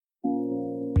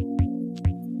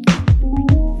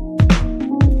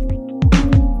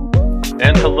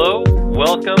And hello,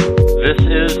 welcome. This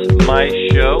is my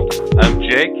show. I'm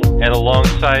Jake, and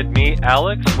alongside me,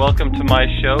 Alex. Welcome to my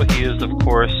show. He is, of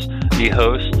course, the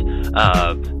host.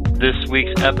 This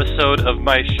week's episode of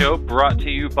my show brought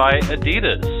to you by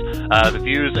Adidas. The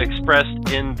views expressed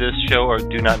in this show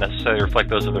do not necessarily reflect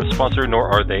those of their sponsor, nor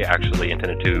are they actually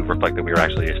intended to reflect that we are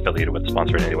actually affiliated with the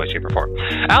sponsor in any way, shape, or form.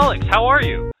 Alex, how are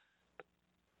you?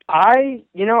 I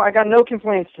got no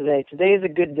complaints today. Today is a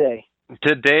good day.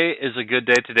 Today is a good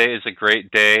day. Today is a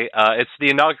great day. It's the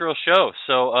inaugural show,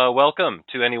 so welcome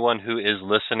to anyone who is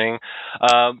listening.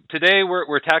 Today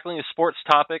we're tackling a sports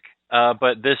topic,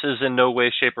 but this is in no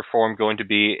way, shape, or form going to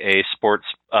be a sports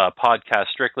podcast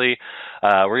strictly.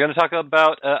 We're going to talk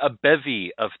about a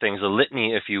bevy of things, a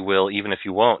litany, if you will, even if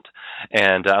you won't.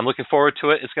 And I'm looking forward to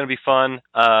it. It's going to be fun,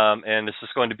 and this is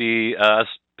going to be us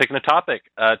picking a topic.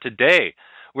 Today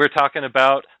we're talking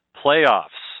about playoffs.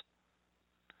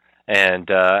 And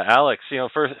Alex,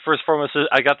 first and foremost,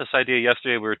 I got this idea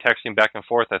yesterday. We were texting back and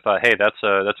forth. I thought, hey, that's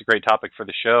a great topic for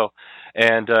the show.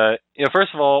 And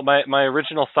first of all, my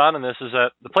original thought on this is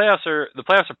that the playoffs are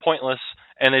pointless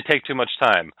and they take too much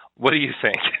time. What do you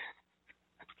think?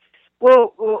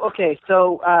 Well, okay.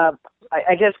 So I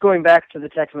guess going back to the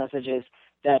text messages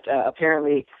that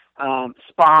apparently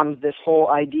spawned this whole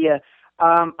idea,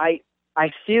 I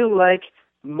feel like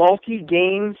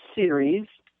multi-game series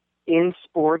in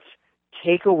sports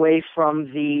take away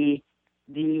from the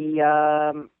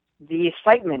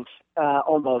excitement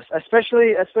almost,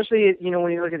 especially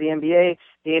when you look at the NBA,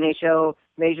 the NHL,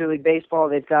 Major League Baseball.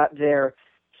 They've got their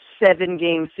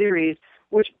 7-game series,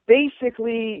 which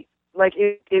basically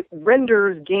it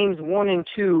renders games 1 and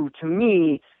 2 to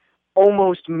me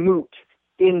almost moot,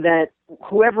 in that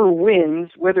whoever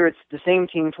wins, whether it's the same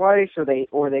team twice or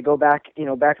they go back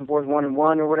and forth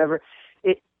 1-1 or whatever,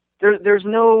 there's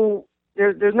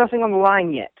nothing on the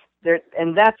line yet.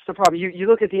 And that's the problem. You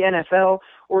look at the NFL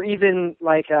or even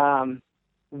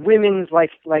women's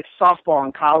like softball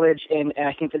in college, and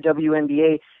I think the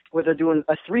WNBA, where they're doing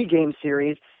a 3-game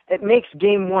series, it makes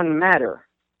game 1 matter.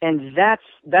 And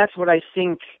that's what I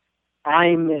think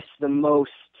I miss the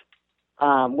most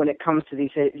when it comes to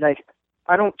these.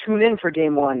 I don't tune in for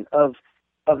game 1 of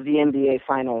the NBA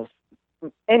Finals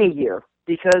any year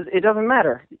because it doesn't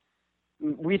matter.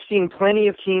 We've seen plenty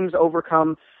of teams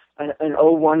overcome an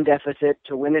 0-1 deficit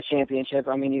to win a championship.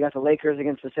 I mean, you got the Lakers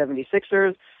against the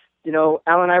 76ers.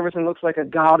 Allen Iverson looks like a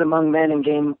god among men in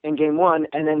game 1,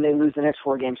 and then they lose the next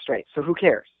 4 games straight. So who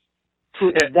cares?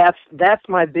 That's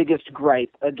my biggest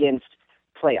gripe against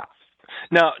playoffs.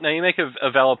 Now you make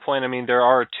a valid point. I mean, there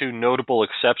are 2 notable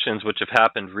exceptions which have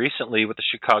happened recently with the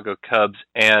Chicago Cubs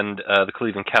and the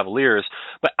Cleveland Cavaliers.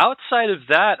 But outside of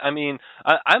that, I mean,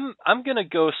 I'm going to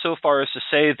go so far as to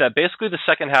say that basically the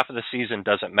second half of the season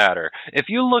doesn't matter. If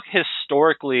you look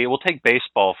historically, we'll take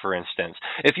baseball for instance.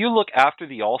 If you look after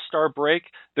the All-Star break,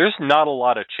 there's not a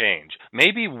lot of change.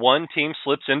 Maybe one team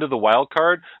slips into the wild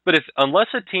card, but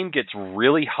unless a team gets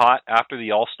really hot after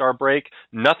the All-Star break,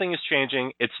 nothing is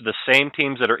changing. It's the same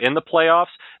teams that are in the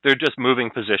playoffs. They're just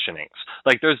moving positionings.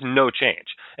 There's no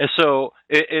change. And so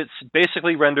it's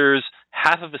basically renders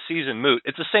half of the season moot.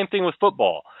 It's the same thing with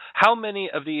football. How many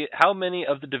of the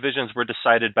divisions were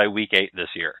decided by week 8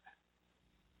 this year?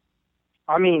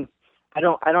 I mean, I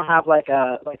don't have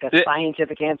a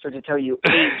scientific answer to tell you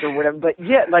 8 or whatever, but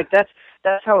yeah, that's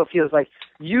how it feels.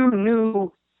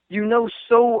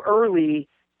 So early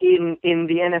in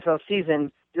the NFL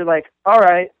season, you're like, all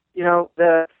right,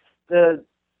 the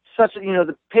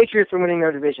Patriots are winning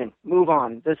their division, move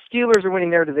on. The Steelers are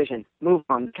winning their division, move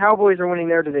on. The Cowboys are winning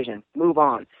their division, move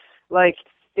on.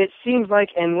 It seems like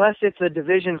unless it's a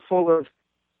division full of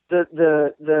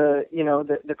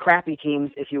the crappy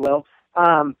teams, if you will,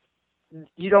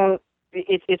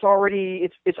 it's over.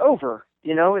 It's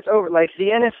over.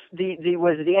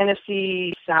 The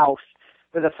NFC South,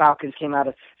 where the Falcons came out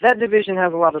of, that division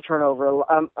has a lot of turnover.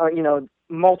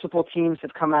 Multiple teams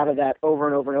have come out of that over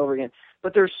and over and over again.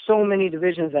 But there's so many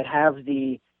divisions that have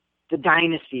the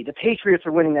dynasty. The Patriots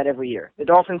are winning that every year. The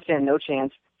Dolphins stand no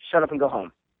chance. Shut up and go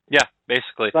home. Yeah,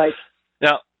 basically.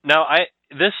 Now,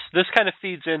 this kind of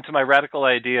feeds into my radical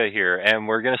idea here, and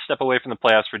we're going to step away from the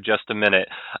playoffs for just a minute.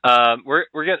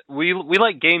 We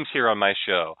like games here on my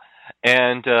show.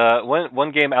 And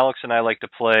one game Alex and I like to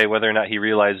play, whether or not he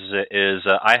realizes it, is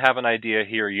I have an idea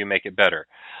here, you make it better.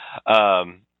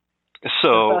 And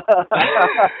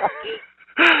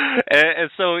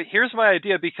so here's my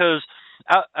idea, because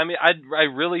I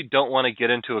really don't want to get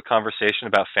into a conversation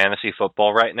about fantasy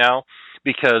football right now,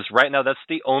 because right now that's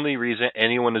the only reason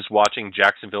anyone is watching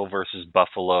Jacksonville versus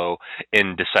Buffalo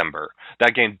in December.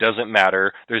 That game doesn't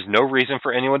matter. There's no reason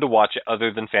for anyone to watch it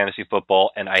other than fantasy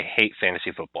football, and I hate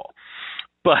fantasy football.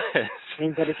 But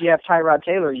if you have Tyrod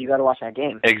Taylor, you got to watch that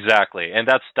game. Exactly, and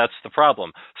that's the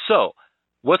problem. So,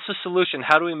 what's the solution?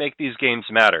 How do we make these games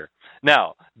matter?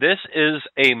 Now, this is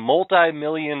a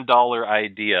multi-million-dollar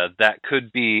idea that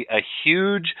could be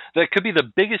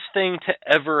the biggest thing to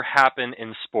ever happen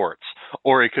in sports,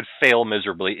 or it could fail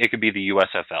miserably. It could be the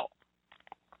USFL.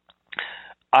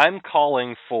 I'm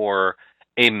calling for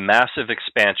a massive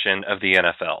expansion of the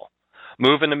NFL.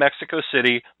 Move into Mexico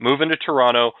City, move into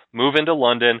Toronto, move into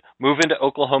London, move into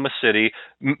Oklahoma City.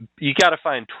 You got to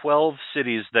find 12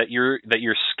 cities that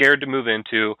you're scared to move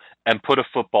into and put a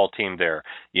football team there.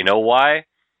 You know why?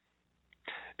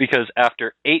 Because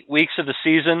after 8 weeks of the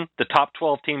season, the top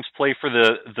 12 teams play for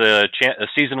the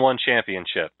season 1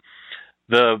 championship.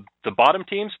 The bottom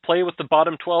teams play with the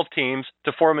bottom 12 teams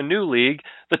to form a new league.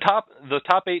 The top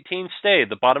 8 teams stay.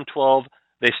 The bottom 12,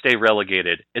 they stay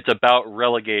relegated. It's about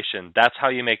relegation. That's how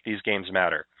you make these games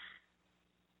matter.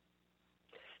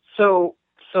 So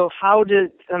how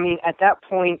at that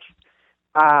point,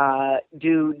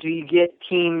 do you get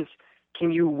teams,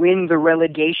 can you win the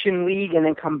relegation league and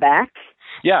then come back?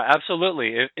 Yeah,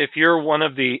 absolutely. If you're one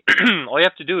of the, all you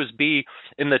have to do is be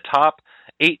in the top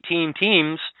 18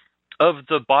 teams of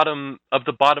the bottom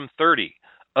 30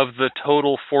 of the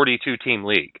total 42 team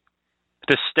league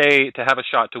to have a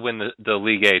shot to win the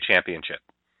League A championship.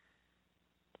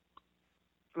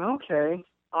 Okay.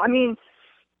 I mean,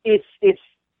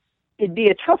 it'd be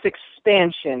a tough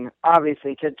expansion,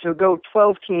 obviously. To go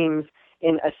 12 teams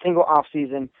in a single off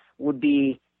season would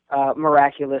be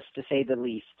miraculous, to say the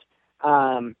least.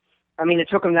 I mean, it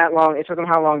took them that long. It took them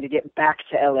how long to get back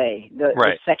to LA,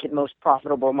 the second most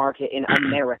profitable market in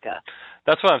America?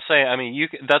 That's what I'm saying. I mean,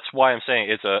 that's why I'm saying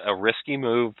it's a risky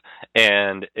move,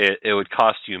 and it would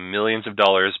cost you millions of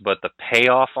dollars, but the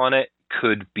payoff on it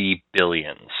could be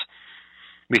billions.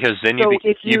 Because then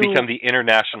you become the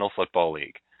International Football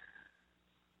League.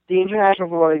 The International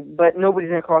Football League, but nobody's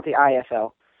going to call it the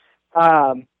IFL.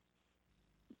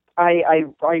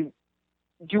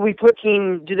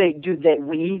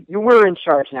 We're in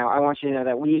charge now. I want you to know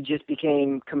that we just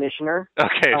became commissioner.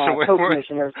 Okay, so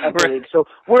co-commissioners of the league. So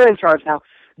we're in charge now.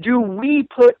 Do we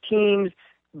put teams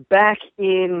back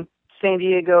in San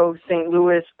Diego, St.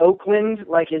 Louis, Oakland?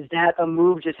 Like, is that a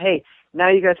move? Just, hey, now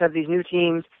you guys have these new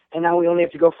teams, and now we only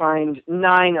have to go find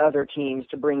 9 other teams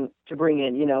to bring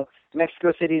in. You know,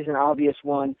 Mexico City is an obvious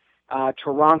one.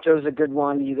 Toronto's a good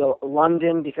one. You go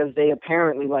London because they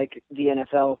apparently like the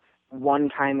NFL one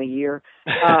time a year.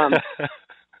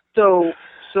 So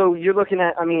you're looking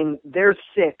at, I mean, there's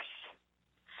 6.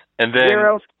 And then where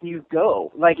else can you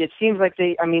go? Like, it seems like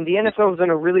the NFL has done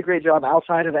a really great job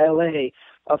outside of LA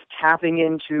of tapping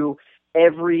into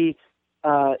every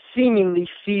seemingly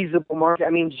feasible market. I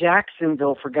mean,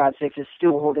 Jacksonville, for God's sakes, is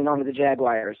still holding on to the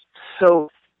Jaguars. So,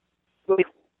 like,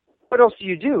 what else do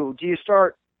you do? Do you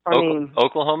start,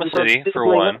 Oklahoma City, for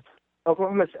one.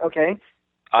 Oklahoma, okay.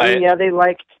 They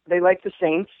liked the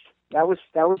Saints. That was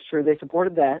true. They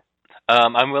supported that.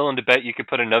 I'm willing to bet you could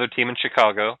put another team in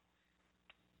Chicago.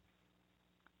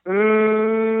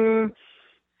 Think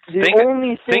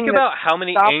about how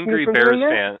many angry Bears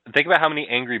fans. Think about how many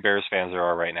angry Bears fans there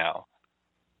are right now.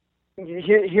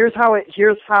 Here's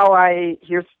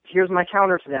my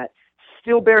counter to that.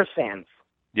 Still Bears fans.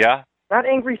 Yeah. Not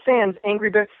angry fans, angry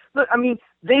Bears. Look, I mean,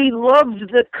 they loved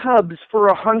the Cubs for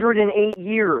 108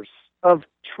 years of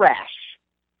trash.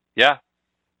 Yeah.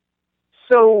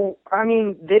 So, I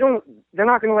mean, they're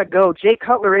not going to let go. Jay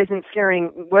Cutler wasn't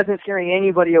scaring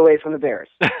anybody away from the Bears.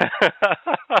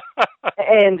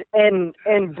 and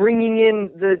bringing in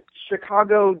the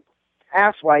Chicago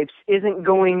asswipes isn't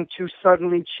going to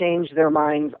suddenly change their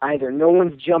minds either. No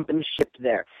one's jumping ship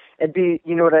there. It'd be,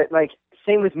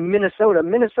 same with Minnesota.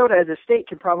 Minnesota as a state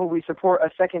could probably support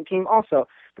a second team also.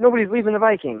 But nobody's leaving the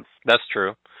Vikings. That's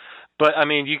true. But, I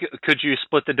mean, could you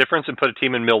split the difference and put a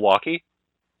team in Milwaukee?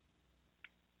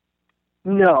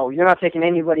 No, you're not taking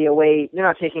anybody away. You're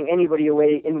not taking anybody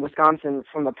away in Wisconsin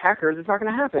from the Packers. It's not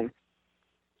going to happen.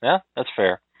 Yeah, that's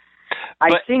fair. I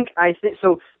think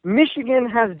so. Michigan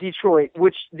has Detroit,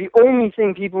 which the only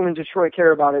thing people in Detroit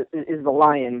care about is the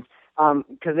Lions,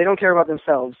 because they don't care about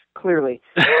themselves, clearly.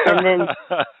 And then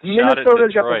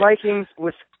Minnesota's got the Vikings.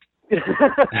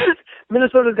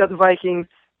 Minnesota's got the Vikings.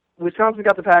 Wisconsin's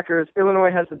got the Packers.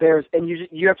 Illinois has the Bears, and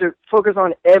you have to focus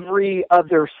on every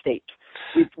other state.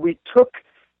 We took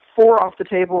 4 off the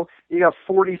table, you got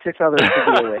 46 others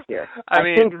to deal with here. I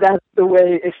think that's the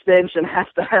way expansion has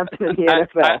to happen in the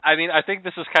NFL. I think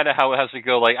this is kind of how it has to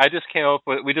go. Like,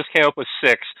 we just came up with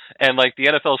 6, and like the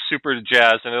NFL's super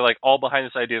jazzed, and they're like all behind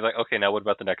this idea. Like, okay, now what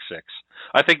about the next 6?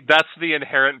 I think that's the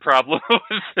inherent problem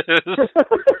with this.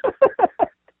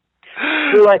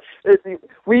 We're like,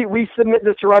 we submit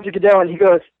this to Roger Goodell, and he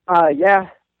goes, yeah,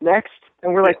 next,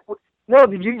 and we're like, no,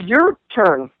 your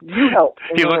turn. You help.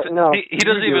 He doesn't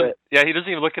even. Yeah, he doesn't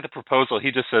even look at the proposal.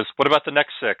 He just says, "What about the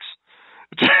next 6?"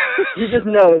 He just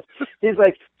knows. He's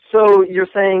like, so you're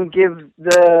saying give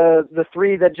the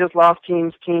 3 that just lost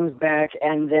teams back,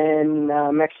 and then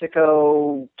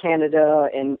Mexico, Canada,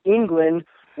 and England.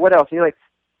 What else? And you're like,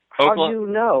 how do you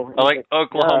know? I like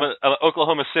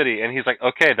Oklahoma City, and he's like,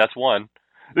 okay, that's 1.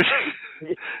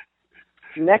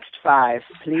 Next 5,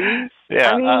 please.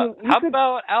 Yeah. I mean, how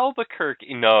about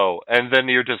Albuquerque? No, and then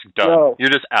you're just done. No. You're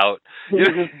just out.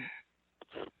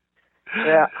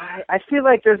 Yeah, I feel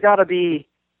like there's got to be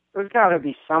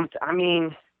something. I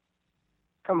mean,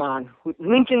 come on,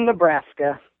 Lincoln,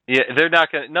 Nebraska. Yeah, they're not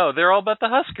gonna. No, they're all about the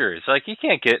Huskers. Like, you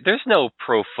can't get. There's no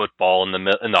pro football in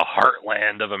the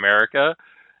heartland of America.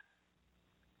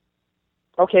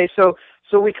 Okay, so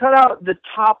we cut out the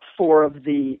top 4 of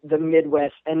the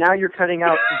Midwest, and now you're cutting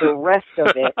out the rest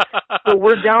of it. So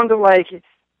we're down to like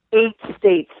 8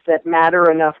 states that matter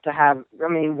enough to have. I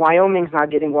mean, Wyoming's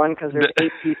not getting one because there's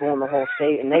 8 people in the whole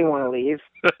state, and they want to leave.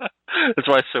 That's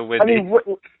why it's so windy. I mean,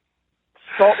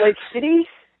 Salt Lake City?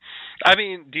 I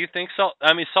mean, do you think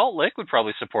Salt Lake would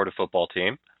probably support a football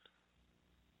team?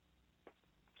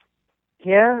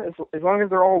 Yeah, as long as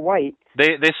they're all white.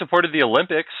 They supported the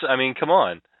Olympics. I mean, come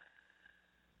on.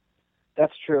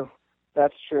 That's true.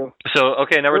 So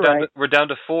okay, now we're down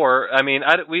to 4. I mean,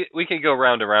 we can go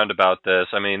round and round about this.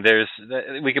 I mean,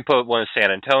 we can put one in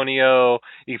San Antonio.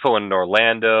 You can put one in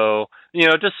Orlando. You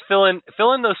know, just fill in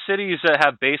those cities that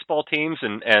have baseball teams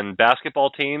and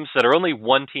basketball teams that are only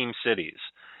 1-team cities.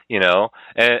 You know,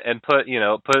 and put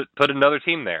another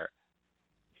team there.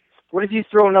 What if you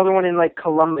throw another one in like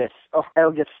Columbus?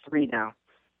 Ohio gets 3 now.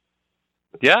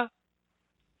 Yeah,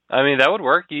 I mean that would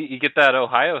work. You get that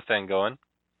Ohio thing going.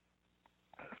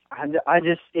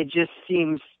 It just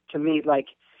seems to me like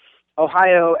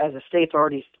Ohio as a state's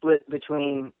already split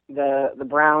between the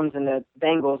Browns and the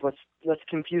Bengals. Let's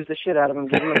confuse the shit out of them.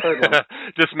 Give them a third one.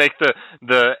 Just make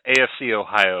the AFC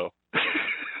Ohio.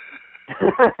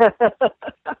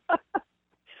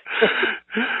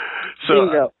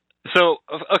 Bingo. So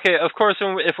okay, of course,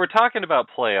 if we're talking about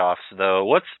playoffs, though,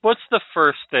 what's the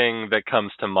first thing that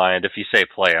comes to mind if you say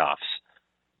playoffs?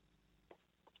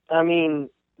 I mean,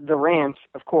 the Rams,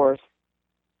 of course.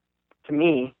 To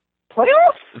me,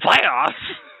 playoffs.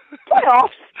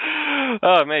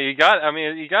 Oh man, you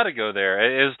got to go there.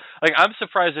 It is like, I'm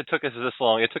surprised it took us this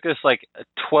long. It took us like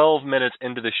 12 minutes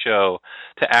into the show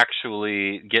to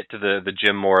actually get to the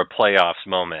Jim Mora playoffs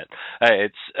moment.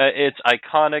 It's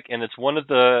iconic, and it's one of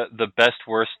the best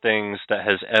worst things that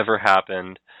has ever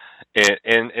happened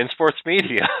in sports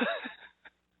media.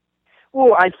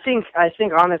 Well, I think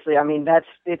honestly, I mean,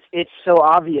 it's so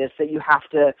obvious that you have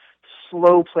to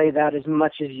slow play that as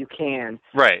much as you can.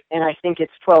 Right. And I think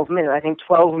it's 12 minutes. I think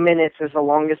 12 minutes is the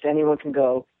longest anyone can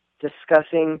go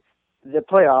discussing the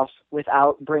playoffs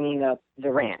without bringing up the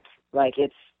rant. Like,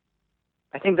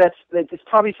 I think it's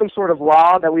probably some sort of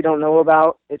law that we don't know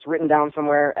about. It's written down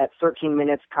somewhere. At 13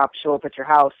 minutes, cops show up at your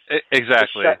house.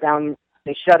 Exactly.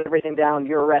 They shut everything down.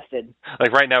 You're arrested.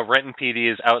 Like right now, Renton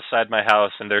PD is outside my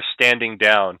house, and they're standing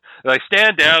down. They're like,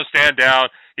 stand down.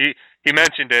 He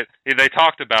mentioned it. They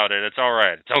talked about it. It's all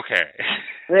right. It's okay.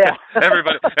 Yeah.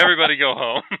 everybody go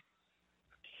home.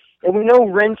 And we know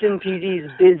Renton PD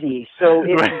is busy, so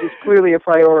it's clearly a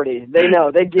priority. They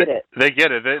know. They get it. They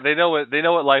get it. They know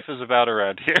what life is about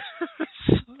around here.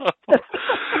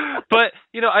 But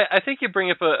I think you bring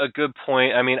up a good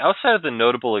point. I mean, outside of the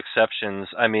notable exceptions,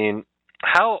 I mean,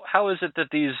 how is it that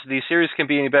these series can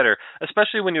be any better,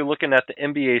 especially when you're looking at the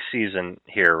NBA season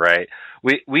here, right?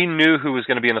 We knew who was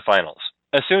going to be in the finals.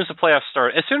 As soon as the playoffs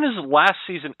started, as soon as last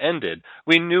season ended,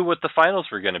 we knew what the finals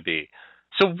were going to be.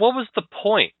 So what was the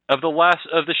point of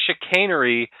the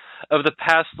chicanery of the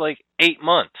past 8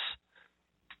 months?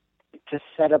 To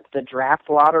set up the draft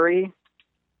lottery?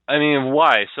 I mean,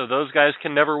 why? So those guys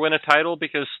can never win a title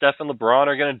because Steph and LeBron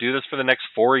are going to do this for the next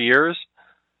 4 years?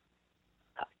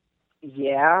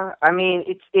 Yeah, I mean,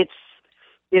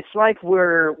 it's like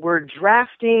we're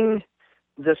drafting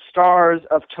the stars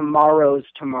of tomorrow's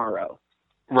tomorrow.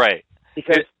 Right.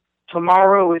 Because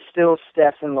tomorrow is still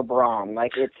Steph and LeBron.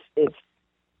 Like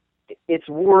it's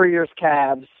Warriors,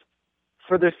 Cavs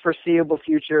for the foreseeable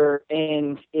future,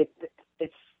 and it's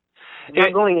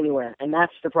not going anywhere, and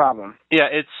that's the problem. Yeah,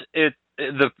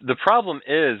 the problem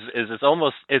is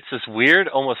it's this weird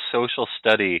almost social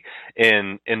study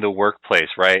in the workplace,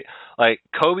 right? Like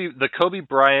the Kobe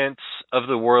Bryants of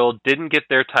the world didn't get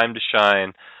their time to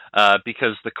shine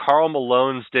because the Karl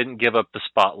Malones didn't give up the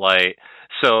spotlight.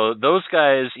 So those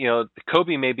guys,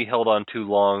 Kobe maybe held on too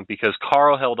long because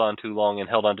Karl held on too long and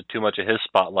held on to too much of his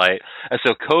spotlight, and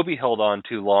so Kobe held on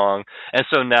too long, and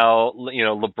so now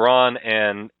LeBron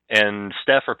and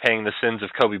Steph are paying the sins of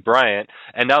Kobe Bryant,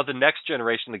 and now the next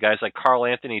generation, the guys like Karl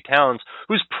Anthony Towns,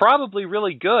 who's probably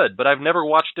really good, but I've never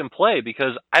watched him play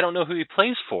because I don't know who he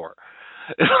plays for.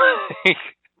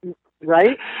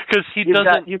 Right? Because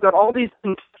you've got all these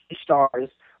stars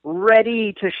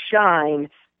ready to shine,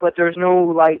 but there's no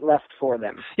light left for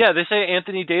them. Yeah, they say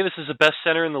Anthony Davis is the best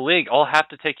center in the league. I'll have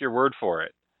to take your word for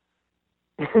it.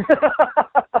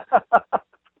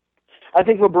 I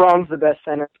think LeBron's the best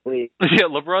center in the league. Yeah,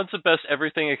 LeBron's the best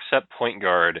everything except point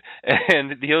guard.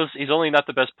 And he's only not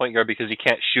the best point guard because he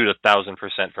can't shoot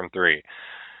 1,000% from three.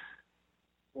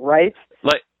 Right?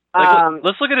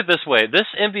 Let's look at it this way. This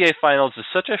NBA Finals is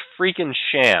such a freaking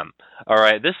sham. All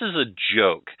right, this is a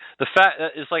joke. The fact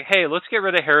is like, hey, let's get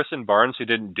rid of Harrison Barnes, who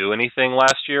didn't do anything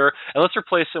last year, and let's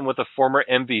replace him with a former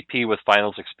MVP with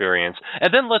Finals experience.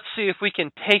 And then let's see if we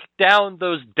can take down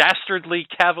those dastardly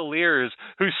Cavaliers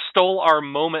who stole our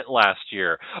moment last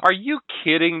year. Are you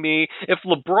kidding me? If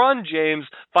LeBron James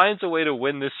finds a way to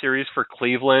win this series for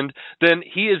Cleveland, then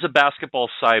he is a basketball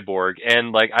cyborg,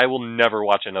 and I will never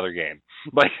watch another game.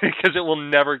 Because it will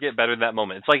never get better than that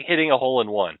moment. It's like hitting a hole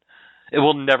in one. It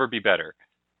will never be better.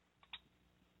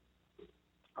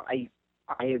 I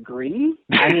agree.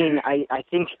 I mean, I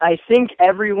think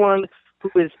everyone who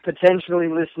is potentially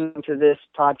listening to this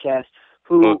podcast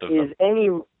who is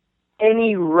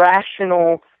any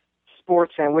rational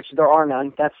sports fan, which there are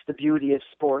none, that's the beauty of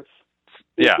sports.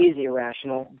 It is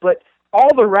irrational. But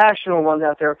all the rational ones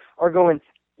out there are going,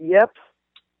 yep.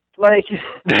 I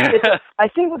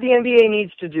think what the NBA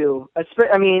needs to do,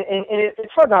 I mean, and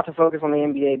it's hard not to focus on the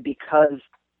NBA because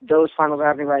those finals are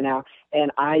happening right now,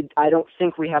 and I don't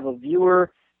think we have a viewer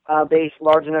base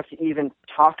large enough to even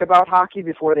talk about hockey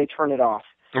before they turn it off.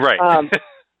 Right.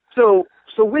 So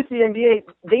with the NBA,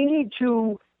 they need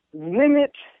to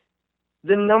limit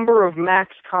the number of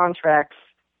max contracts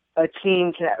a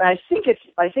team can. I think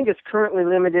it's currently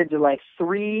limited to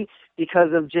 3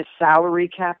 because of just salary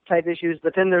cap type issues.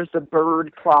 But then there's the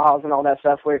bird clause and all that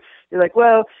stuff where you're like,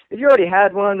 well, if you already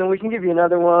had one, then we can give you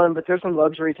another one. But there's some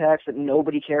luxury tax that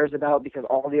nobody cares about because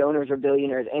all the owners are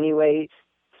billionaires anyway.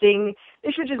 They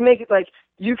should just make it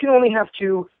you can only have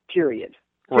 2. Period.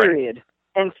 Right.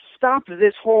 And stop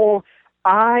this whole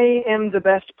I am the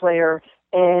best player.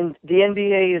 And the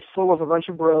NBA is full of a bunch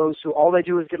of bros who all they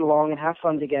do is get along and have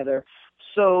fun together.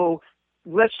 So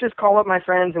let's just call up my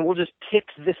friends and we'll just pick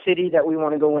the city that we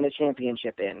want to go win a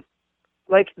championship in.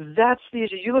 That's the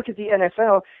issue. You look at the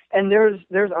NFL and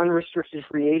there's unrestricted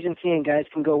free agency and guys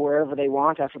can go wherever they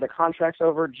want after the contract's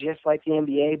over, just like the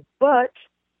NBA. But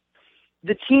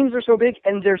the teams are so big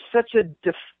and there's such a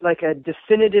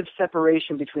definitive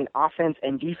separation between offense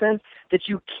and defense that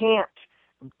you can't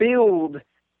build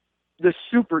the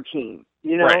super team,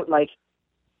 right.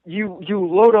 You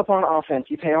load up on offense,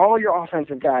 you pay all your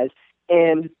offensive guys,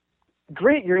 and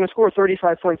great, you're going to score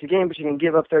 35 points a game, but you can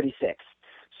give up 36.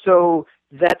 So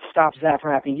that stops that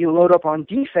from happening. You load up on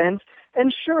defense,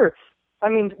 and sure, I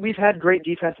mean, we've had great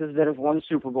defenses that have won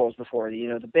Super Bowls before.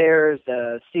 The Bears,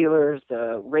 the Steelers,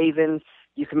 the Ravens.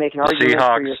 You can make an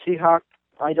argument for your Seahawks.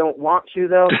 I don't want to,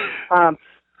 though.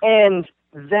 And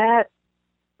that,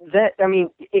 I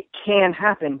mean, it can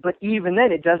happen, but even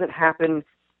then, it doesn't happen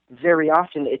very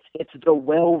often. It's the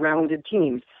well-rounded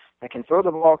teams that can throw the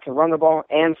ball, can run the ball,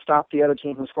 and stop the other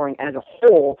team from scoring as a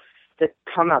whole that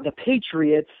come out. The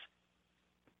Patriots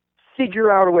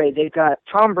figure out a way. They've got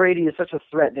Tom Brady is such a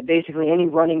threat that basically any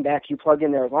running back you plug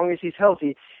in there, as long as he's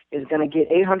healthy, is going to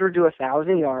get 800 to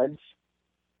 1,000 yards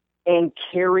and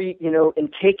carry,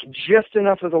 and take just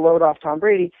enough of the load off Tom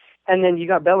Brady. And then you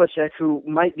got Belichick, who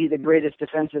might be the greatest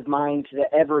defensive mind to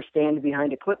ever stand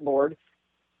behind a clipboard.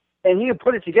 And he can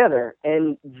put it together,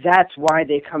 and that's why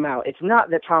they come out. It's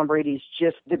not that Tom Brady's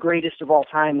just the greatest of all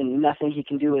time and nothing he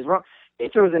can do is wrong. He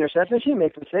throws interceptions, he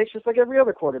makes mistakes just like every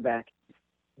other quarterback.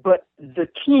 But the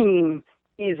team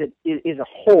is a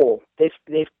whole.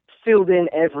 They've filled in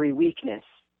every weakness.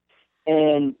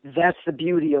 And that's the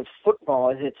beauty of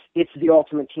football, is it's the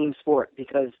ultimate team sport,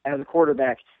 because as a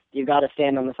quarterback, you got to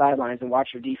stand on the sidelines and watch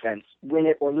your defense win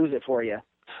it or lose it for you.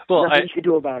 Well, nothing you can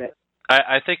do about it.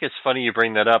 I think it's funny you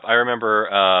bring that up. I remember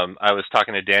I was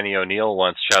talking to Danny O'Neill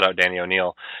once. Shout out Danny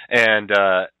O'Neill, and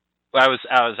I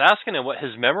was asking him what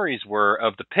his memories were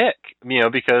of the pick,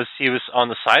 because he was on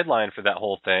the sideline for that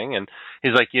whole thing, and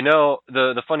he's like,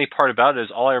 the funny part about it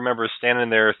is all I remember standing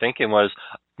there thinking was,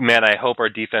 man, I hope our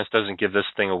defense doesn't give this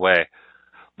thing away.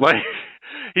 Like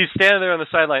he's standing there on the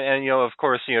sideline, and of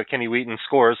course, Kenny Wheaton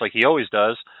scores like he always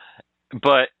does,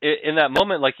 but in that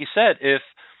moment, like you said, if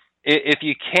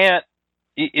you can't.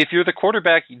 If you're the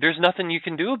quarterback, there's nothing you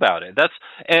can do about it. That's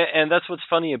what's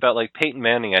funny about like Peyton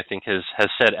Manning. I think has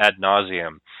said ad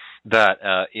nauseum that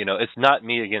it's not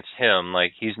me against him.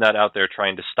 Like he's not out there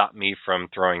trying to stop me from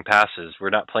throwing passes. We're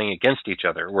not playing against each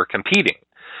other. We're competing.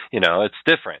 It's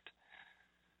different.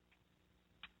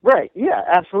 Right. Yeah.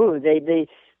 Absolutely.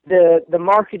 The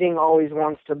marketing always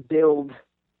wants to build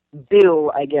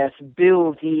the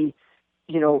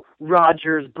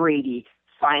Rodgers Brady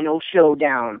final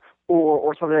showdown.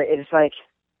 Or something. It's like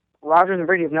Rodgers and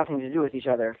Brady have nothing to do with each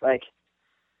other. Like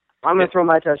I'm going to throw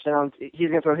my touchdowns, he's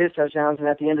going to throw his touchdowns, and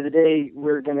at the end of the day,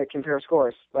 we're going to compare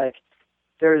scores. Like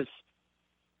it's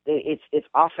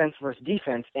offense versus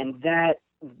defense, and that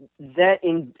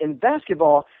in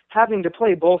basketball, having to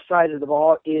play both sides of the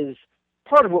ball is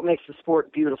part of what makes the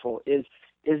sport beautiful. Is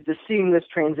the seamless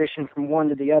transition from one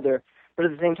to the other. But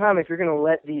at the same time, if you're going to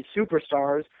let these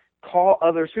superstars call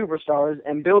other superstars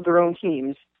and build their own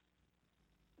teams,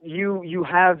 you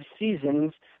have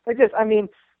seasons like this. I mean,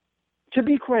 to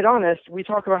be quite honest, we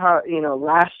talk about how,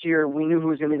 last year we knew who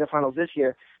was going to be in the finals this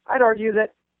year. I'd argue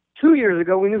that 2 years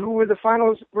ago we knew who the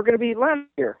finals were going to be last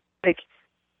year. Like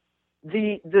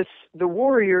the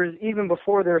Warriors, even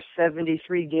before their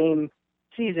 73-game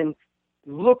season,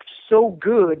 looked so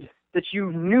good that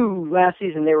you knew last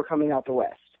season they were coming out the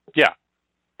West. Yeah.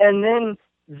 And then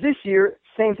this year,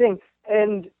 same thing.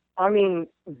 And I mean,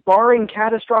 barring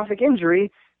catastrophic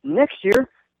injury, next year,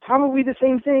 probably the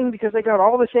same thing because they got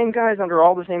all the same guys under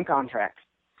all the same contracts.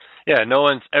 Yeah,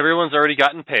 everyone's already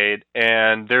gotten paid,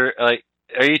 and they're like,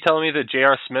 are you telling me that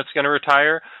J.R. Smith's going to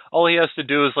retire? All he has to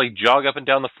do is like jog up and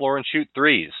down the floor and shoot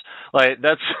threes. Like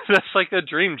that's like a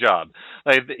dream job.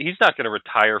 Like he's not going to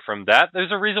retire from that.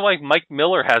 There's a reason why Mike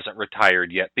Miller hasn't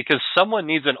retired yet, because someone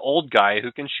needs an old guy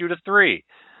who can shoot a three.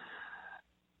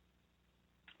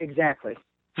 Exactly.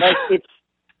 Like it's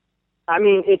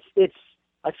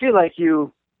I feel like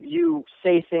you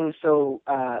say things so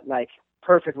like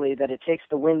perfectly that it takes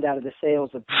the wind out of the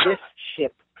sails of this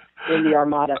ship in the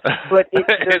Armada. But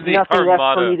there's nothing left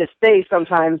for me to say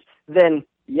sometimes than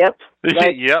yep.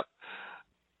 Like, yep.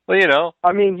 Well,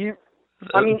 I mean if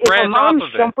Amon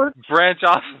Shumpert branch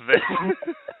off of it.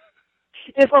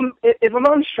 if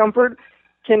Amon Shumpert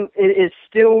is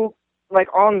still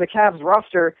like on the Cavs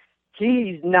roster,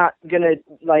 he's not gonna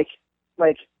like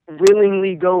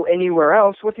willingly go anywhere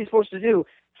else. What's he supposed to do?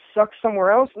 Suck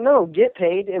somewhere else? No, get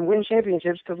paid and win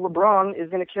championships because LeBron is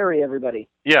going to carry everybody.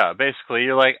 Yeah, basically,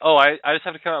 you're like, oh, I just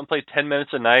have to come out and play 10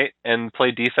 minutes a night and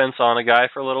play defense on a guy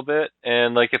for a little bit,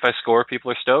 and like if I score,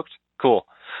 people are stoked. Cool.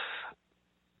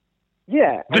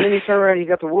 Yeah, and then you turn around, you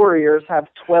got the Warriors have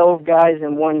 12 guys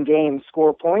in one game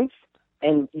score points,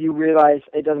 and you realize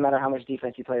it doesn't matter how much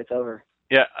defense you play, it's over.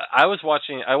 Yeah, I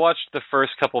watched the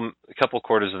first couple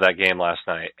quarters of that game last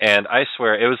night, and I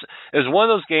swear it was one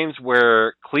of those games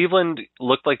where Cleveland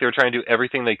looked like they were trying to do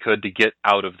everything they could to get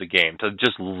out of the game, to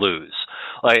just lose.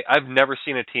 Like I've never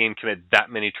seen a team commit that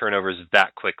many turnovers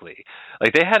that quickly.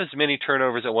 Like they had as many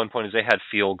turnovers at one point as they had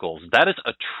field goals. That is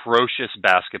atrocious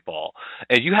basketball,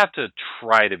 and you have to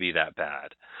try to be that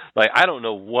bad. Like I don't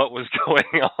know what was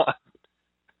going on.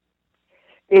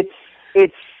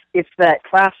 It's that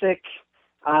classic.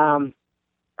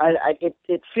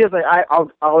 It feels like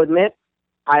I'll admit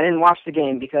I didn't watch the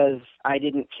game because I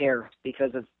didn't care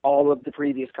because of all of the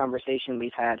previous conversation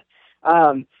we've had.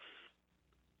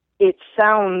 It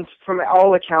sounds, from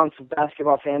all accounts of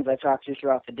basketball fans I talked to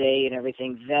throughout the day and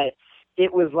everything, that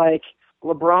it was like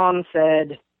LeBron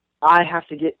said, I have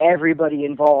to get everybody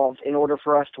involved in order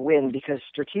for us to win because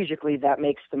strategically that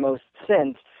makes the most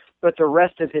sense. But the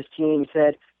rest of his team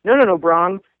said, no,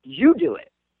 Bron, you do it.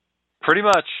 Pretty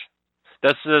much.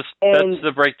 That's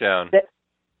the breakdown.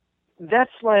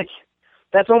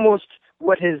 That's almost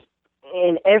what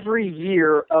in every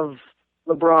year of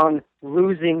LeBron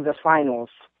losing the finals,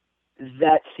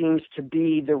 that seems to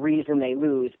be the reason they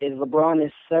lose, is LeBron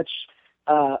is such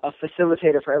a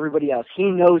facilitator for everybody else. He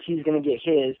knows he's going to get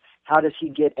his. How does he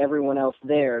get everyone else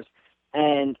theirs?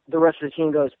 And the rest of the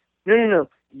team goes, no,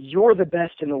 you're the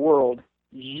best in the world.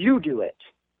 You do it.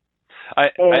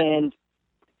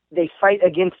 They fight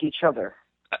against each other.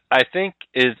 I think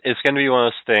it's going to be one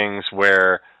of those things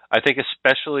where I think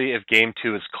especially if Game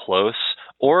 2 is close,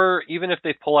 or even if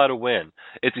they pull out a win,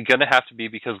 it's going to have to be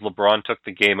because LeBron took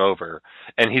the game over.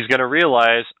 And he's going to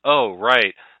realize, oh,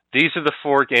 right, these are the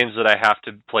 4 games that I have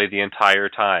to play the entire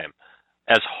time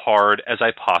as hard as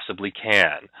I possibly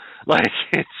can. Like,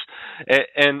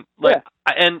 and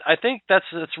I think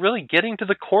that's really getting to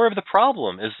the core of the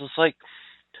problem, is it's like,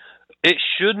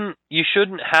 you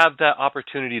shouldn't have that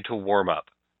opportunity to warm up.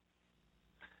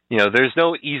 There's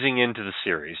no easing into the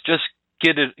series. Just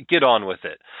get on with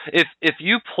it. If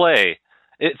you play,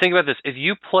 think about this, if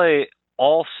you play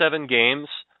all 7 games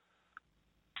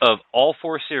of all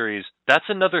 4 series, that's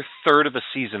another third of a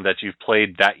season that you've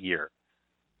played that year.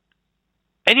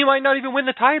 And you might not even win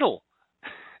the title.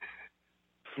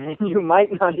 You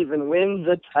might not even win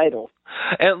the title.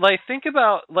 And think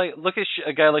about, look at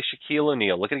a guy like Shaquille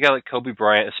O'Neal, look at a guy like Kobe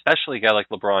Bryant, especially a guy like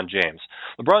LeBron James.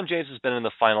 LeBron James has been in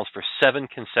the finals for 7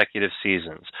 consecutive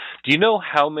seasons. Do you know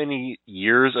how many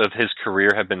years of his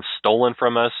career have been stolen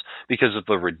from us because of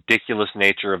the ridiculous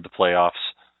nature of the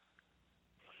playoffs?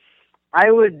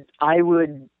 I would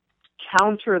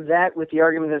counter that with the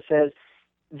argument that says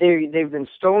they've been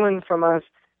stolen from us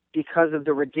because of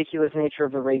the ridiculous nature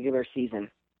of the regular season.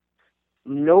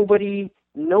 Nobody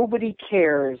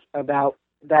cares about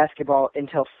basketball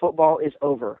until football is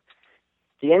over.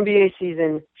 The NBA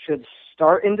season should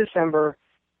start in December,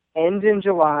 end in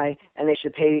July, and they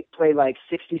should play like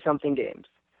 60-something games.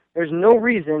 There's no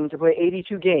reason to play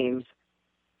 82 games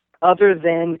other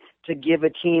than to give a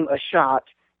team a shot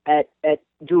at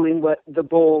doing what the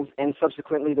Bulls and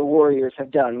subsequently the Warriors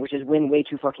have done, which is win way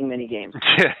too fucking many games.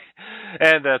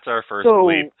 And that's our first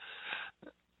leap.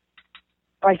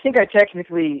 I think I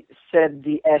technically said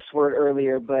the S word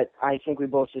earlier, but I think we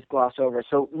both just glossed over.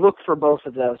 So look for both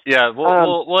of those. Yeah,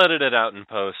 we'll edit it out in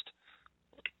post.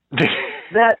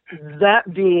 That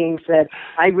being said,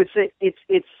 I would say it's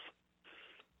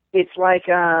like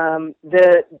the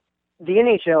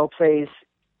NHL plays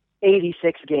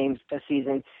 86 games a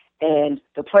season, and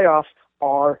the playoffs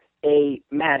are a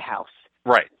madhouse.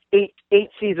 Right. Eight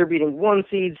seeds are beating 1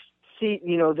 seeds.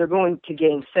 They're going to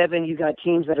Game 7. You got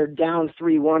teams that are down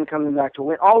 3-1 coming back to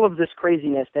win. All of this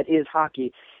craziness that is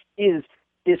hockey is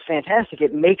fantastic.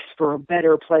 It makes for a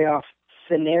better playoff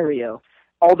scenario.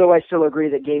 Although I still agree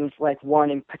that games like 1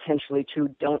 and potentially 2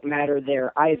 don't matter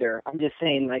there either. I'm just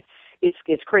saying,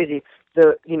 it's crazy.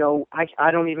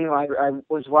 I don't even know. I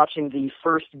was watching the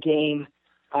first game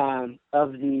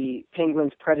of the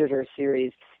Penguins Predators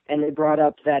series, and they brought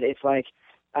up that it's like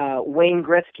Wayne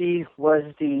Gretzky was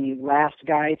the last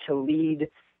guy to lead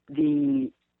the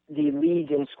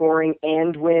league in scoring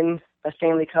and win a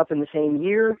Stanley Cup in the same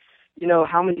year.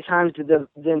 How many times did the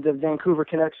Vancouver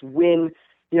Canucks win?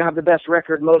 Have the best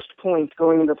record, most points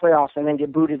going into the playoffs, and then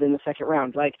get booted in the second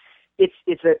round.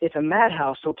 It's a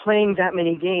madhouse. So playing that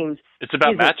many games, it's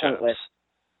about matchups,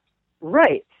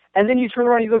 right? And then you turn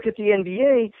around, you look at the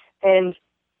NBA, and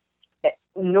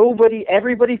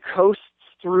everybody coasts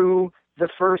through the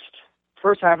first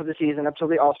half of the season up till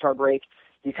the All-Star break.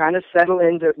 You kind of settle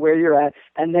into where you're at,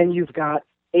 and then you've got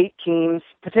 8 teams,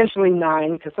 potentially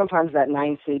 9, because sometimes that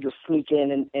 9 seed will sneak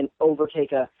in and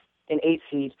overtake an 8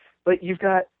 seed. But you've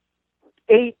got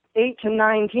 8 to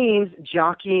 9 teams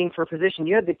jockeying for position.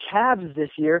 You had the Cavs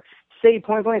this year say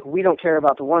point blank, we don't care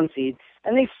about the 1 seed,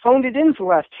 and they phoned it in for the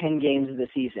last 10 games of the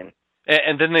season.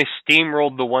 And then they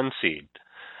steamrolled the 1 seed.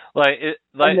 When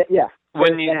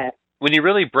you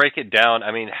really break it down,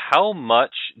 I mean, how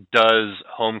much does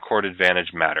home court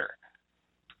advantage matter?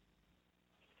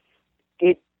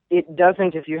 It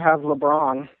doesn't if you have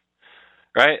LeBron.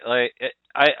 Right?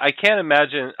 I can't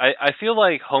imagine. I feel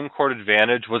like home court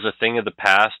advantage was a thing of the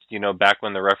past, back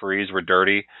when the referees were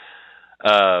dirty.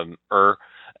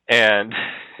 And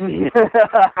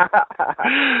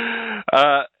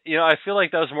I feel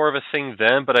like that was more of a thing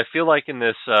then, but I feel like in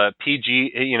this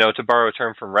PG, to borrow a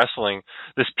term from wrestling,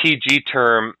 this PG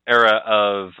term era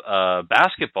of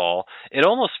basketball, it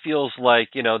almost feels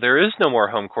like, there is no more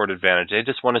home court advantage. They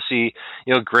just want to see,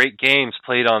 great games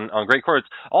played on great courts.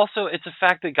 Also, it's a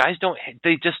fact that guys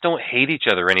just don't hate each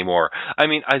other anymore. I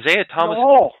mean, Isaiah Thomas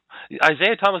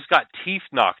got teeth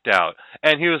knocked out,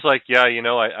 and he was like, yeah,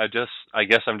 I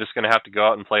guess I'm just going to have to go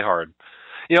out and play hard.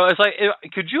 It's like,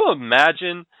 could you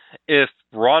imagine if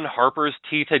Ron Harper's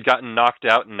teeth had gotten knocked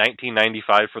out in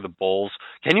 1995 for the Bulls?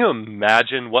 Can you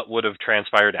imagine what would have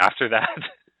transpired after that?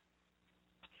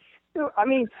 I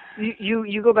mean,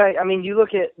 you go back, I mean, you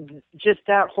look at just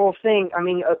that whole thing, I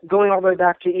mean, going all the way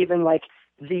back to even like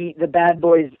the bad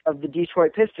boys of the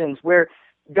Detroit Pistons, where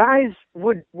guys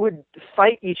would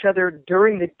fight each other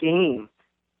during the game.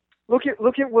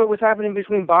 look at what was happening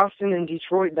between Boston and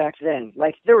Detroit back then.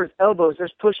 Like, there was elbows,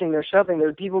 there's pushing, there's shoving,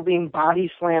 there's people being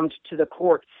body slammed to the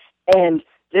court, and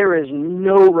there is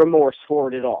no remorse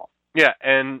for it at all. Yeah,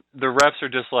 and the refs are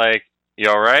just like, you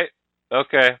all right?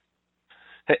 Okay.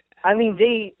 Hey. I mean,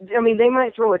 they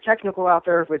might throw a technical out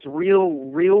there if it's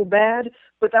real bad,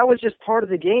 but that was just part of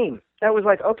the game. That was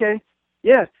like, okay,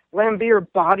 yeah, Lambier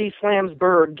body slams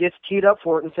Bird, gets teed up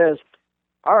for it, and says,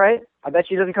 all right, I bet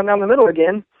he doesn't come down the middle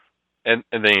again. And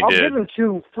then he did. I'll give him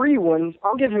two free ones,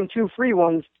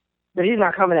 but he's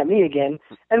not coming at me again.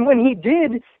 And when he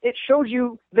did, it showed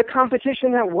you the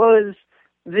competition that was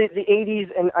the 80s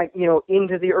and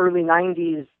into the early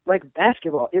 90s, like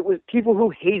basketball. It was people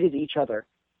who hated each other.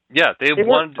 Yeah, they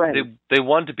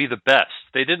wanted to be the best.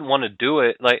 They didn't want to do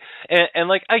it and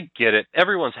I get it.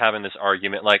 Everyone's having this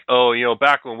argument like, oh,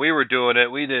 back when we were doing it,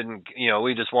 we didn't,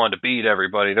 we just wanted to beat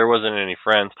everybody. There wasn't any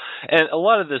friends. And a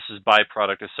lot of this is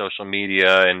byproduct of social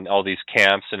media and all these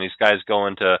camps, and these guys go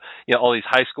into, all these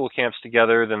high school camps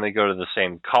together, then they go to the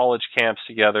same college camps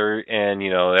together, and,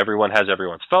 everyone has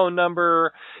everyone's phone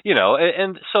number,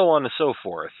 and so on and so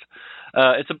forth.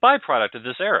 It's a byproduct of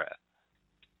this era.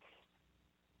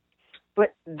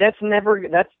 But that's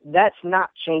not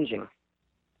changing.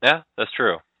 Yeah, that's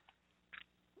true.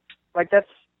 Like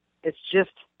it's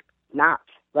just not.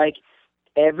 Like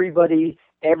everybody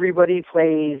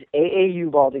plays AAU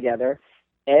ball together.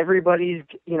 Everybody's,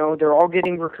 they're all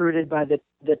getting recruited by the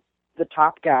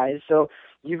top guys. So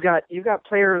you've got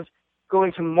players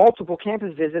going to multiple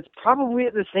campus visits probably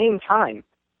at the same time.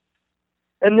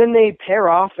 And then they pair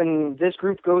off, and this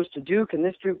group goes to Duke, and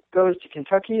this group goes to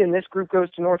Kentucky, and this group goes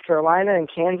to North Carolina, and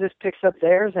Kansas picks up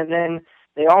theirs, and then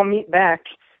they all meet back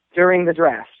during the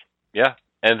draft. Yeah,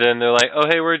 and then they're like, oh,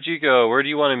 hey, where'd you go? Where do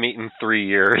you want to meet in 3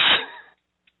 years?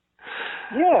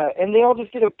 Yeah, and they all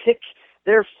just get to pick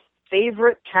their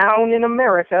favorite town in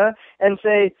America and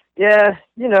say, yeah,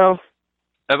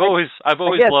 I've always loved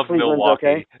Cleveland's Milwaukee.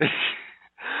 Okay.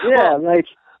 Yeah, well,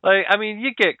 I mean,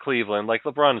 you get Cleveland. Like,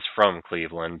 LeBron's from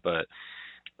Cleveland, but,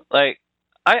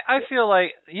 I feel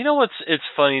like, it's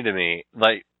funny to me.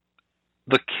 Like,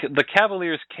 the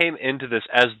Cavaliers came into this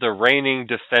as the reigning,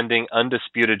 defending,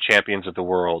 undisputed champions of the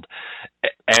world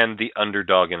and the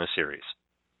underdog in the series.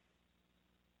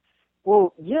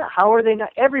 Well, yeah, how are they not?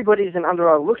 Everybody's an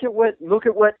underdog. Look at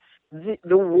what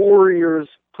the Warriors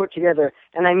put together,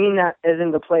 and I mean that as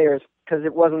in the players, because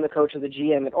it wasn't the coach or the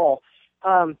GM at all.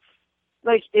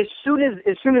 As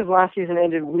soon as last season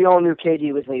ended, we all knew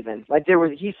KD was leaving.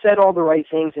 He said all the right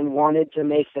things and wanted to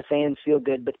make the fans feel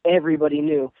good, but everybody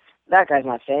knew that guy's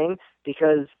not staying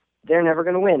because they're never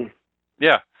going to win.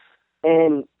 Yeah.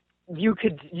 And you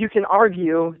can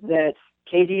argue that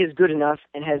KD is good enough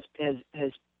and has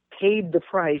paid the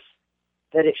price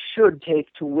that it should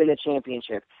take to win a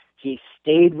championship. He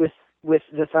stayed with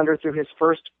the Thunder through his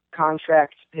first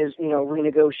contract, his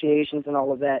renegotiations and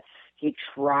all of that. He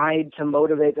tried to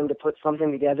motivate them to put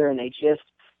something together, and they just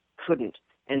couldn't.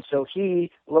 And so he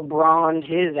LeBron'd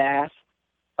his ass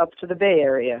up to the Bay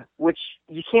Area, which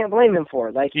you can't blame him for.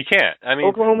 You can't. I mean,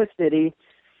 Oklahoma City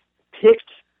picked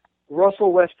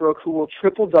Russell Westbrook, who will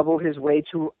triple-double his way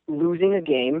to losing a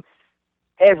game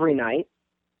every night,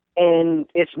 and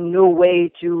it's no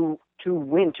way to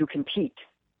win, to compete.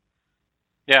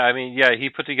 Yeah, I mean, he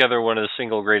put together one of the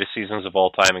single greatest seasons of all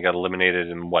time and got eliminated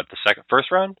in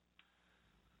first round?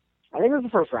 I think it was the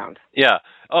first round. Yeah.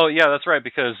 Oh, yeah, that's right,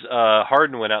 because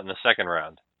Harden went out in the second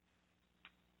round.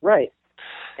 Right.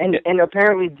 And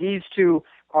apparently these two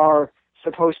are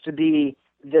supposed to be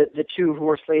the two who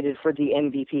are slated for the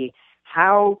MVP.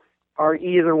 How are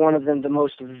either one of them the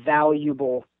most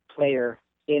valuable player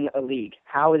in a league?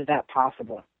 How is that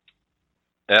possible?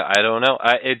 I don't know.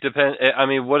 It depends. I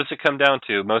mean, what does it come down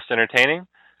to? Most entertaining?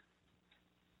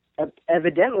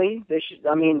 Evidently, they should.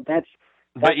 I mean, that's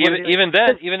but even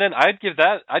then, I'd give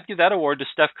that award to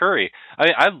Steph Curry. I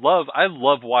mean, I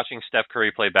love watching Steph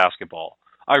Curry play basketball.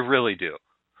 I really do.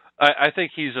 I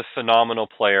think he's a phenomenal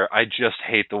player. I just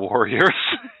hate the Warriors.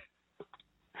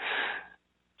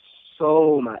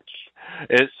 So much.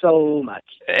 So much.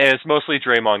 And it's mostly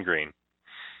Draymond Green.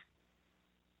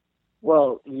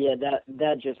 Well, yeah,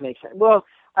 that just makes sense. Well,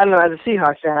 I don't know. As a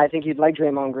Seahawks fan, I think you'd like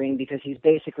Draymond Green because he's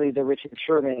basically the Richard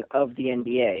Sherman of the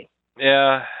NBA.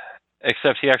 Yeah,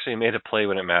 except he actually made a play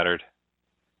when it mattered.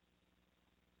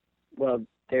 Well,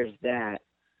 there's that.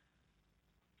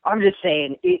 I'm just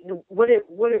saying, what it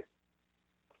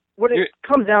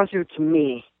comes down to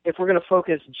me, if we're going to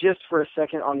focus just for a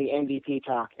second on the MVP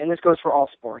talk, and this goes for all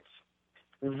sports,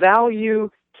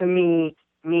 value to me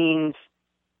means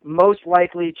most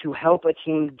likely to help a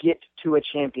team get to a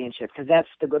championship, because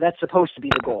that's supposed to be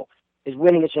the goal. is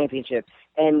winning a championship.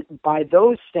 And by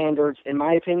those standards, in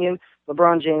my opinion,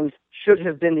 LeBron James should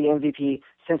have been the MVP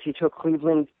since he took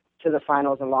Cleveland to the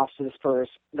finals and lost to the Spurs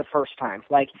the first time.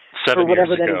 Like, for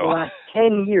whatever that is, the last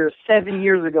 10 years, 7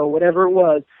 years ago, whatever it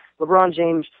was, LeBron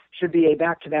James should be a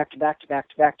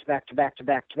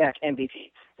back-to-back-to-back-to-back-to-back-to-back-to-back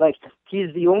MVP. Like,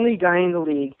 he's the only guy in the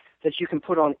league that you can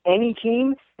put on any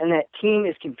team, and that team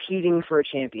is competing for a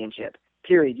championship.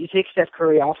 Period. You take Steph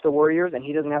Curry off the Warriors, and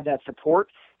he doesn't have that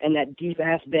support and that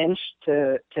deep-ass bench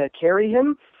to carry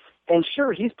him, and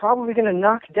sure, he's probably going to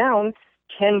knock down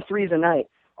 10 threes a night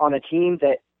on a team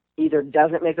that either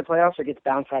doesn't make the playoffs or gets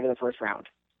bounced out of the first round.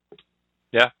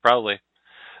 Yeah, probably.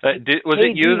 Was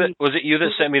it you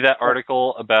that sent me that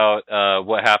article about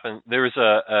what happened? There was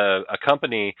a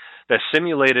company that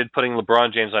simulated putting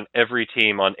LeBron James on every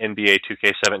team on NBA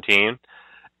 2K17,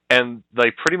 and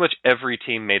like pretty much every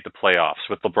team made the playoffs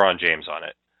with LeBron James on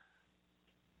it.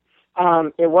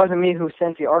 It wasn't me who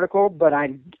sent the article, but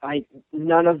I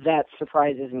none of that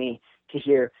surprises me to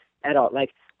hear at all.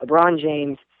 Like, LeBron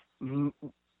James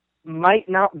might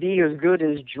not be as good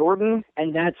as Jordan,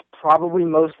 and that's probably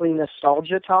mostly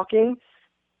nostalgia talking,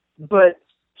 but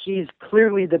he's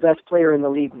clearly the best player in the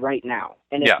league right now,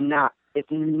 and it's not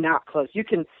close.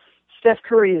 Steph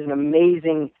Curry is an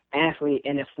amazing athlete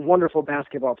and a wonderful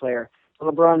basketball player.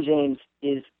 LeBron James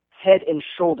is head and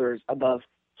shoulders above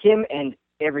him and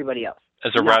everybody else.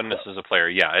 As a roundness as a player,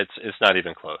 yeah, it's not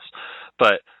even close.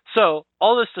 But so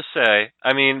all this to say,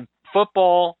 I mean,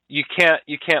 football, you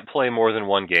can't play more than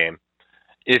one game.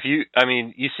 You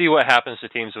see what happens to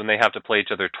teams when they have to play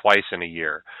each other twice in a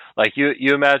year. Like could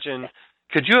you imagine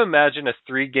a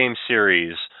 3-game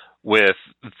series with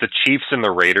the Chiefs and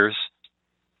the Raiders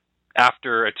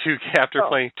after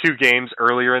playing 2 games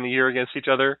earlier in the year against each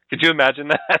other? Could you imagine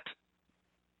that?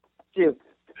 Dude,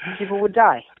 people would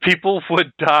die. People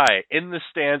would die in the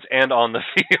stands and on the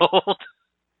field.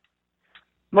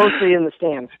 Mostly in the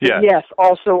stands. Yeah. Yes,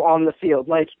 also on the field.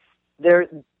 Like, there's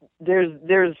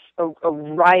a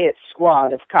riot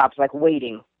squad of cops, like,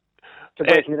 waiting to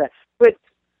break into that. But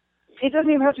it doesn't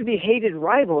even have to be hated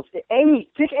rivals. Pick any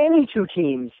 2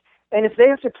 teams, and if they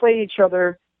have to play each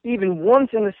other even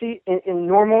once in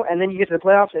normal, and then you get to the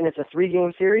playoffs and it's a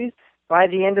 3-game series, by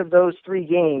the end of those 3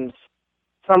 games,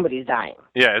 somebody's dying.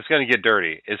 Yeah, it's going to get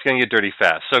dirty. It's going to get dirty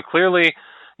fast. So clearly,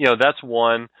 that's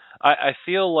one. I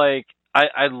feel like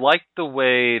I like the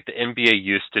way the NBA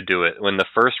used to do it when the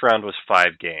first round was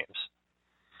 5 games.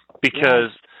 Because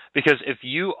if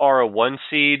you are a 1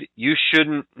 seed, you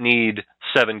shouldn't need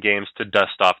 7 games to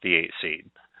dust off the 8 seed.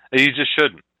 You just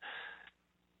shouldn't.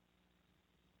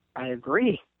 I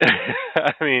agree.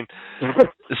 I mean,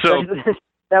 so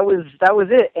that was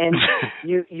it. And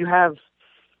you have,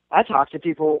 I talk to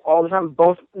people all the time.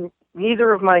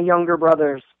 Neither of my younger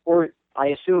brothers, or I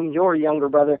assume your younger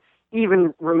brother,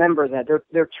 even remember that.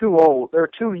 They're too old. They're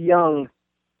too young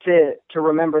to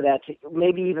remember that, to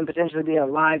maybe even potentially be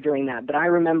alive during that. But I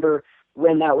remember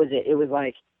when that was it. It was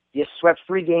like you swept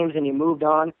 3 games and you moved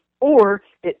on, or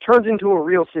it turns into a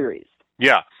real series.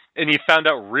 Yeah, and you found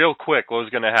out real quick what was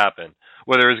going to happen,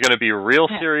 whether it was going to be a real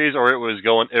series or it was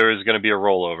going to be a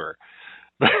rollover.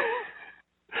 But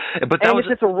if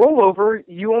it's a rollover,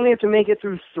 you only have to make it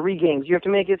through 3 games. You have to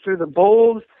make it through the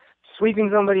Bulls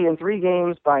sweeping somebody in 3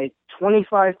 games by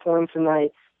 25 points a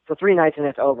night for 3 nights, and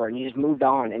it's over, and you just moved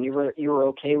on, and you were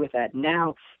okay with that.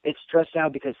 Now it's stressed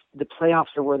out because the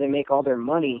playoffs are where they make all their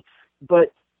money.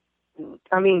 But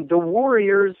I mean, the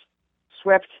Warriors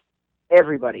swept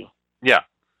everybody. Yeah.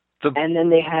 And then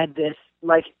they had this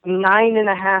like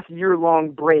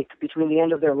 9.5-year-long break between the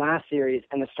end of their last series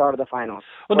and the start of the finals.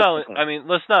 Well, no, I mean,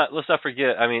 let's not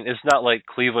forget. I mean, it's not like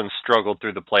Cleveland struggled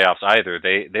through the playoffs either.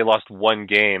 They lost 1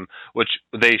 game, which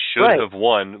they should have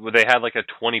won. They had like a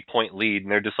 20-point lead,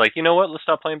 and they're just like, you know what? Let's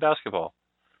stop playing basketball.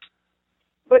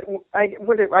 But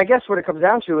I guess what it comes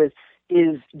down to is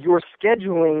your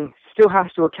scheduling still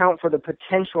has to account for the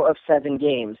potential of 7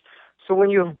 games. So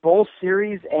when you have both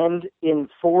series end in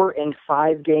 4 and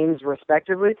 5 games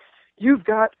respectively, you've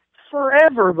got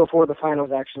forever before the finals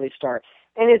actually start.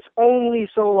 And it's only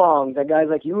so long that guys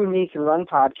like you and me can run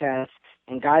podcasts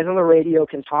and guys on the radio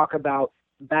can talk about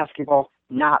basketball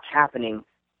not happening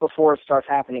before it starts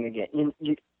happening again.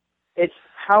 It's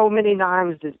how many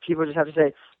times did people just have to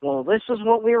say, well, this is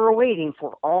what we were waiting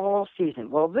for all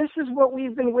season. Well, this is what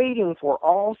we've been waiting for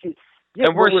all season. Yeah,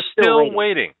 and we're still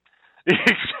waiting.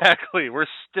 Exactly. We're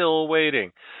still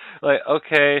waiting. Like,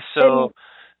 okay, so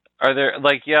Are there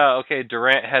okay,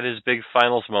 Durant had his big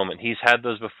finals moment. He's had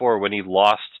those before when he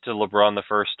lost to LeBron the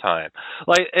first time.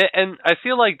 And I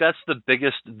feel like that's the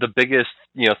biggest,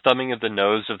 thumbing of the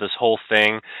nose of this whole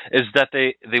thing is that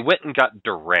they went and got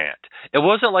Durant. It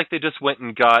wasn't like they just went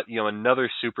and got, another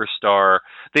superstar.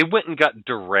 They went and got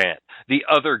Durant, the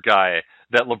other guy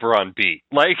that LeBron beat.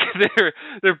 Like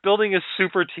they're building a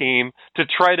super team to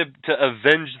try to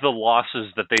avenge the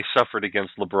losses that they suffered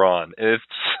against LeBron. It's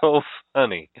so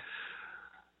funny.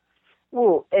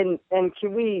 Well, and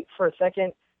can we for a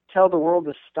second tell the world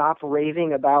to stop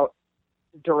raving about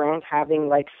Durant having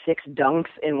like 6 dunks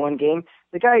in one game?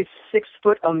 The guy's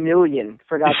 6'1,000,000,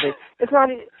 for God's sake. It's not.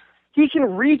 He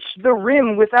can reach the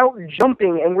rim without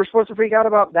jumping, and we're supposed to freak out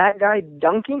about that guy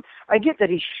dunking? I get that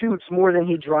he shoots more than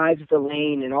he drives the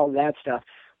lane and all that stuff,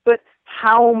 but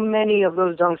how many of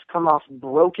those dunks come off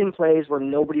broken plays where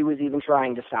nobody was even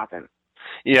trying to stop him?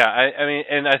 Yeah, I mean,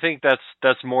 and I think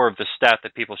that's more of the stat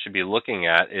that people should be looking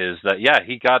at is that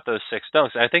he got those 6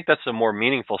 dunks. And I think that's a more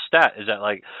meaningful stat is that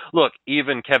look,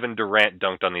 even Kevin Durant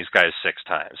dunked on these guys 6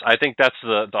 times. I think that's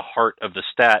the heart of the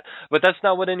stat, but that's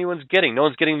not what anyone's getting. No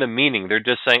one's getting the meaning. They're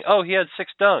just saying, "Oh, he had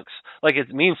 6 dunks." Like it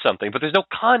means something, but there's no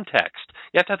context.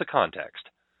 You have to have the context.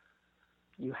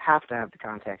 You have to have the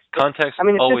context. Context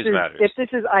always matters. If this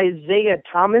is Isaiah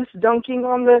Thomas dunking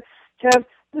on the Cavs,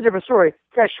 it's a different story.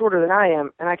 This guy's shorter than I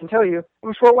am, and I can tell you, I'm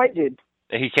a short white dude.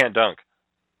 He can't dunk.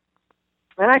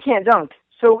 And I can't dunk.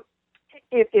 So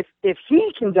if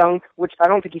he can dunk, which I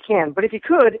don't think he can, but if he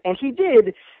could, and he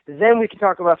did, then we can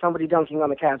talk about somebody dunking on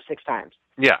the Cavs 6 times.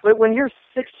 Yeah. But when you're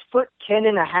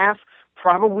 6'10.5",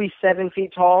 probably 7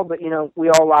 feet tall, but we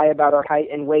all lie about our height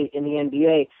and weight in the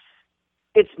NBA,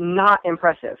 it's not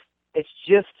impressive. It's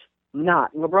just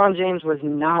not. LeBron James was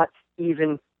not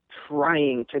even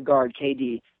trying to guard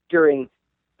KD during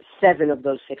 7 of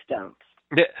those 6 dunks.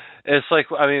 It's like,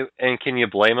 I mean, and can you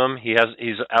blame him?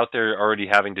 He's out there already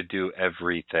having to do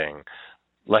everything.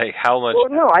 Like how much? Well,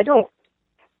 no, I don't.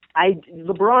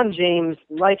 LeBron James,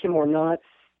 like him or not,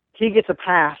 he gets a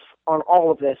pass on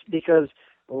all of this because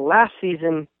last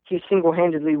season he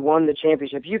single-handedly won the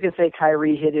championship. You can say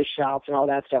Kyrie hit his shots and all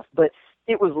that stuff, but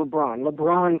it was LeBron.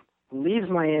 LeBron leaves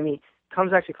Miami,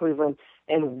 comes back to Cleveland,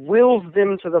 and wills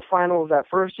them to the finals that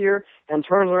first year and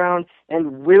turns around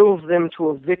and wills them to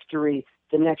a victory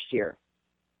the next year.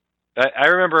 I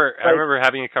remember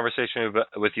having a conversation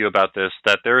with you about this,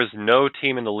 that there is no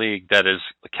team in the league that is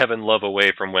Kevin Love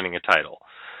away from winning a title.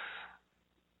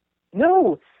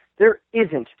 No, there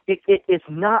isn't. It's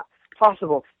not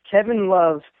possible. Kevin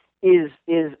Love is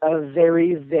a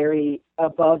very, very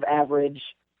above average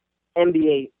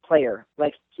NBA player.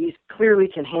 Like, he clearly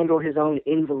can handle his own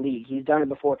in the league. He's done it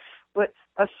before. But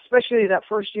especially that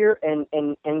first year and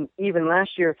even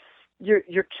last year,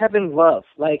 you're Kevin Love.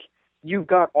 Like, you've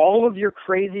got all of your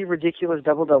crazy, ridiculous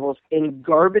double-doubles in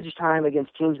garbage time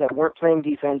against teams that weren't playing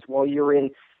defense while you're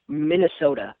in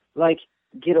Minnesota. Like,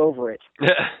 get over it.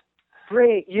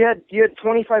 Great. You had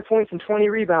 25 points and 20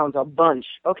 rebounds, a bunch.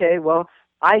 Okay, well,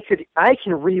 I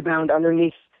can rebound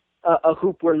underneath a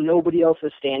hoop where nobody else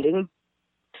is standing.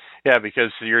 Yeah,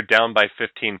 because you're down by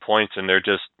 15 points and they're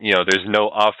just, there's no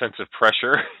offensive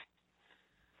pressure.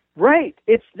 Right.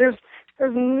 There's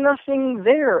nothing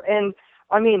there. And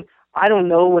I mean, I don't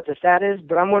know what the stat is,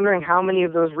 but I'm wondering how many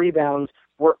of those rebounds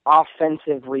were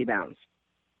offensive rebounds.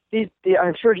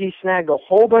 I'm sure he snagged a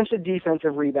whole bunch of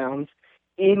defensive rebounds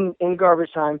in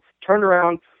garbage time, turned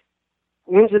around,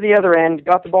 went to the other end,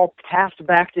 got the ball passed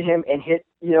back to him, and hit,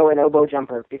 an elbow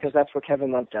jumper, because that's what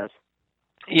Kevin Love does.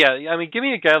 Yeah, I mean, give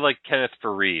me a guy like Kenneth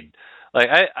Faried. Like,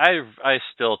 I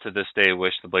still to this day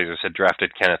wish the Blazers had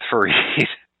drafted Kenneth Faried.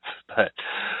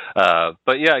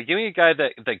 But yeah, give me a guy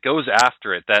that goes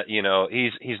after it. That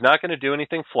he's not going to do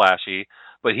anything flashy,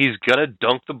 but he's going to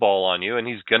dunk the ball on you, and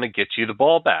he's going to get you the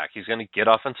ball back. He's going to get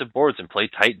offensive boards and play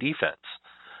tight defense.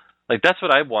 Like, that's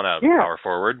what I want out of a power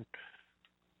forward.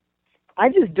 I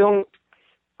just don't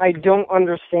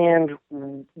understand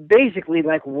basically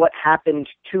like what happened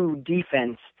to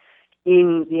defense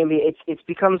in the NBA. It's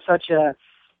become such a,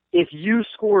 if you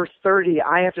score 30,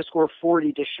 I have to score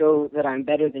 40 to show that I'm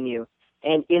better than you.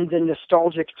 And in the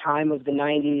nostalgic time of the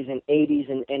 90s and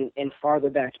 80s and farther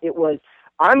back, it was,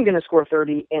 I'm going to score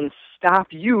 30 and stop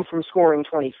you from scoring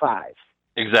 25.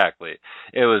 Exactly.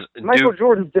 It was Michael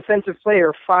Jordan's defensive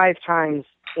player 5 times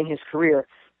in his career,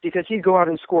 because he'd go out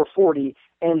and score 40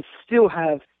 and still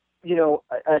have,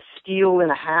 a steal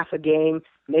and a half a game,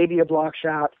 maybe a block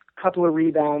shot, couple of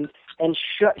rebounds, and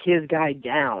shut his guy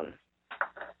down.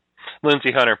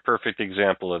 Lindsey Hunter, perfect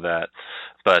example of that.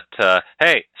 But,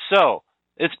 hey, so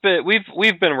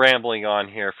we've been rambling on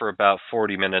here for about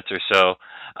 40 minutes or so.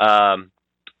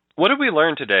 What did we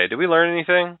learn today? Did we learn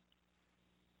anything?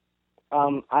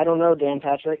 I don't know, Dan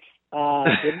Patrick.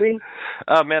 Did we?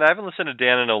 Oh man, I haven't listened to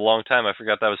Dan in a long time. I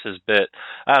forgot that was his bit.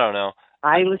 I don't know.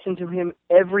 I listen to him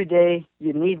every day.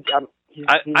 You need.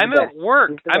 I'm at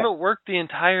work. I'm at work the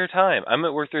entire time. I'm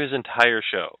at work through his entire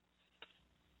show.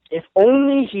 If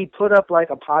only he put up like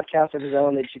a podcast of his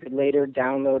own that you could later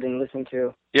download and listen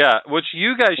to. Yeah, which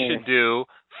you guys should do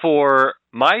for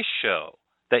my show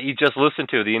that you just listened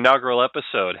to, the inaugural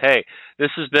episode. Hey,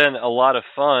 this has been a lot of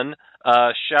fun.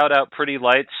 Shout out Pretty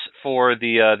Lights for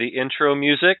the intro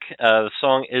music. The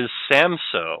song is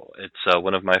Samso. It's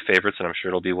one of my favorites, and I'm sure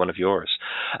it'll be one of yours.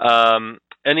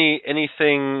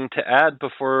 Anything to add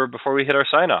before we hit our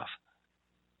sign off?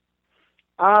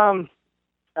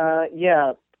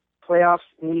 Yeah. Playoffs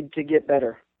need to get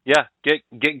better. Yeah, get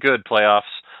good, playoffs.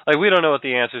 Like, we don't know what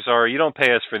the answers are. You don't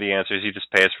pay us for the answers. You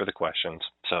just pay us for the questions.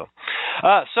 So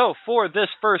for this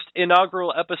first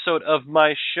inaugural episode of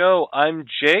my show, I'm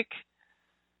Jake.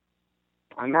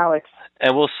 I'm Alex.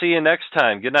 And we'll see you next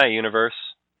time. Good night,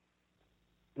 universe.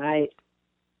 Night.